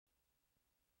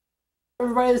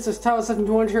Everybody, this is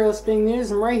Tower72 Cheerless Being News,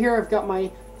 and right here I've got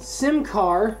my SIM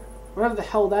car, whatever the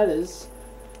hell that is,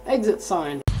 exit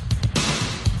sign.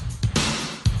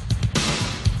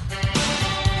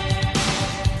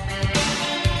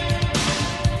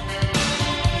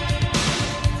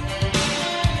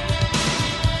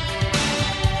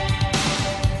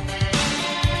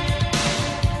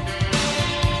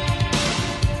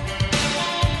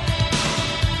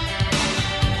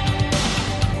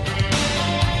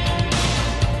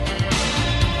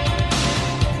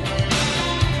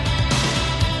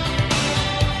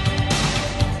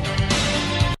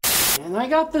 And I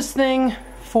got this thing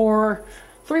for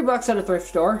 $3 at a thrift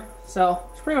store, so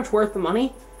it's pretty much worth the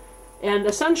money. And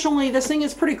essentially, this thing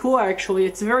is pretty cool actually.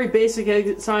 It's a very basic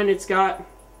exit sign. It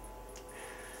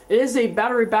is a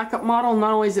battery backup model.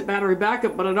 Not only is it battery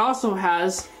backup, but it also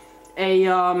has a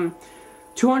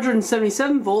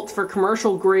 277 volts for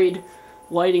commercial grade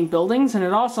lighting buildings, and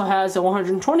it also has a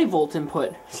 120 volt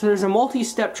input. So there's a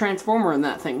multi-step transformer in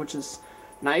that thing, which is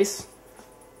nice.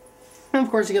 And of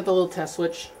course you get the little test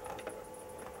switch.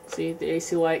 See, the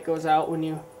AC light goes out when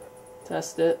you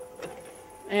test it.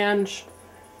 And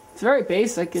it's very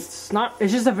basic. It's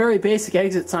just a very basic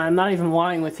exit sign. I'm not even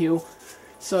lying with you.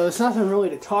 So there's nothing really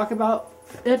to talk about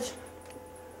it.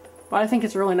 But I think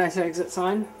it's a really nice exit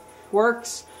sign.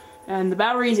 Works. And the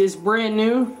battery is brand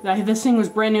new. This thing was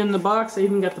brand new in the box. I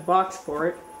even got the box for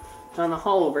it. Down the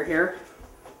hall over here.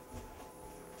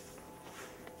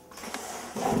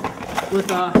 With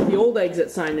the old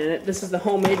exit sign in it. This is the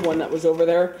homemade one that was over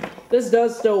there. This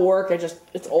does still work,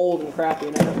 it's old and crappy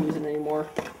and I don't use it anymore.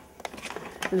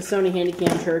 And the Sony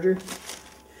Handycam charger.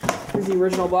 Here's the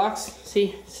original box.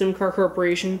 See, SIMCAR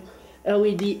Corporation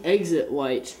LED exit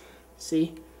light.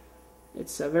 See,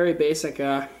 it's a very basic,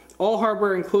 all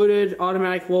hardware included,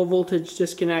 automatic low voltage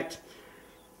disconnect,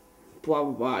 blah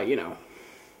blah blah, you know.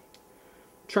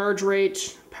 Charge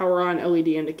rate, power on LED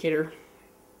indicator.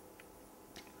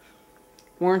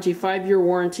 Warranty, 5-year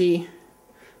warranty.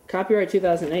 Copyright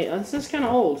 2008. Oh, this is kind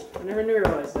of old. I never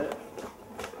realized that.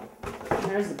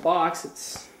 There's the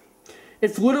box.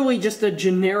 It's literally just a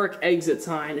generic exit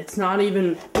sign. It's not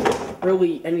even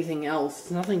really anything else.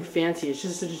 It's nothing fancy. It's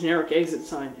just a generic exit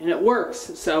sign, and it works.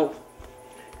 So,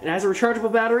 it has a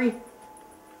rechargeable battery.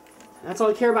 That's all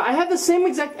I care about. I have the same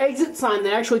exact exit sign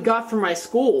that I actually got from my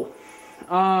school.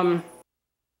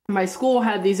 My school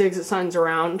had these exit signs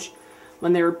around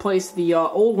when they replaced the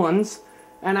old ones,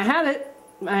 and I had it,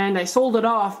 and I sold it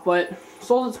off, but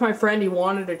sold it to my friend. He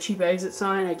wanted a cheap exit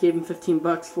sign. I gave him 15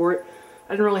 bucks for it.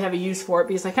 I didn't really have a use for it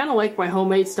because I kind of like my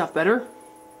homemade stuff better.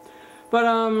 But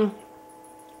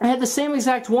I had the same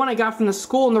exact one I got from the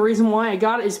school, and the reason why I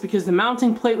got it is because the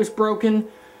mounting plate was broken,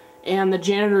 and the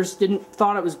janitors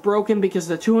thought it was broken because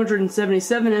the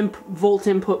 277 volt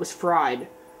input was fried.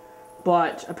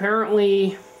 But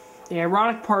apparently, the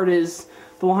ironic part is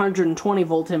the 120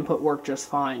 volt input worked just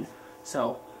fine.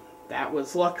 So, that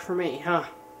was luck for me, huh?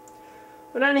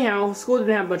 But anyhow, school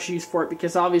didn't have much use for it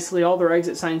because obviously all their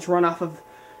exit signs run off of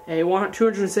a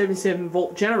 277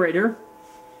 volt generator.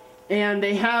 And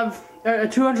they have a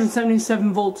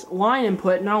 277 volt line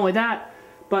input. Not only that,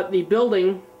 but the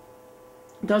building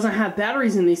doesn't have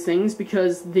batteries in these things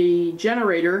because the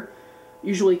generator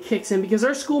usually kicks in because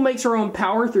our school makes our own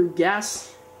power through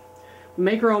gas. We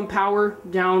make our own power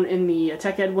down in the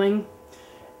tech ed wing.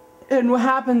 And what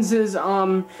happens is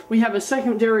we have a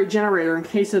secondary generator in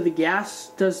case of the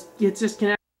gas gets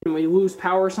disconnected and we lose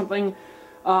power or something.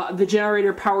 The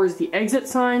generator powers the exit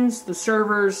signs, the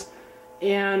servers,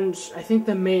 and I think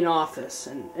the main office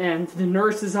and the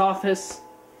nurse's office.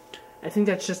 I think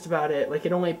that's just about it. Like,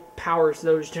 it only powers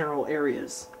those general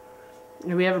areas.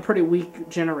 And we have a pretty weak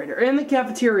generator. And the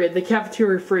cafeteria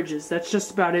fridges. That's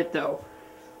just about it, though.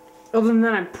 Other than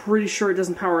that, I'm pretty sure it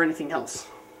doesn't power anything else.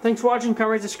 Thanks for watching,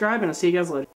 comment, rate, subscribe, and I'll see you guys later.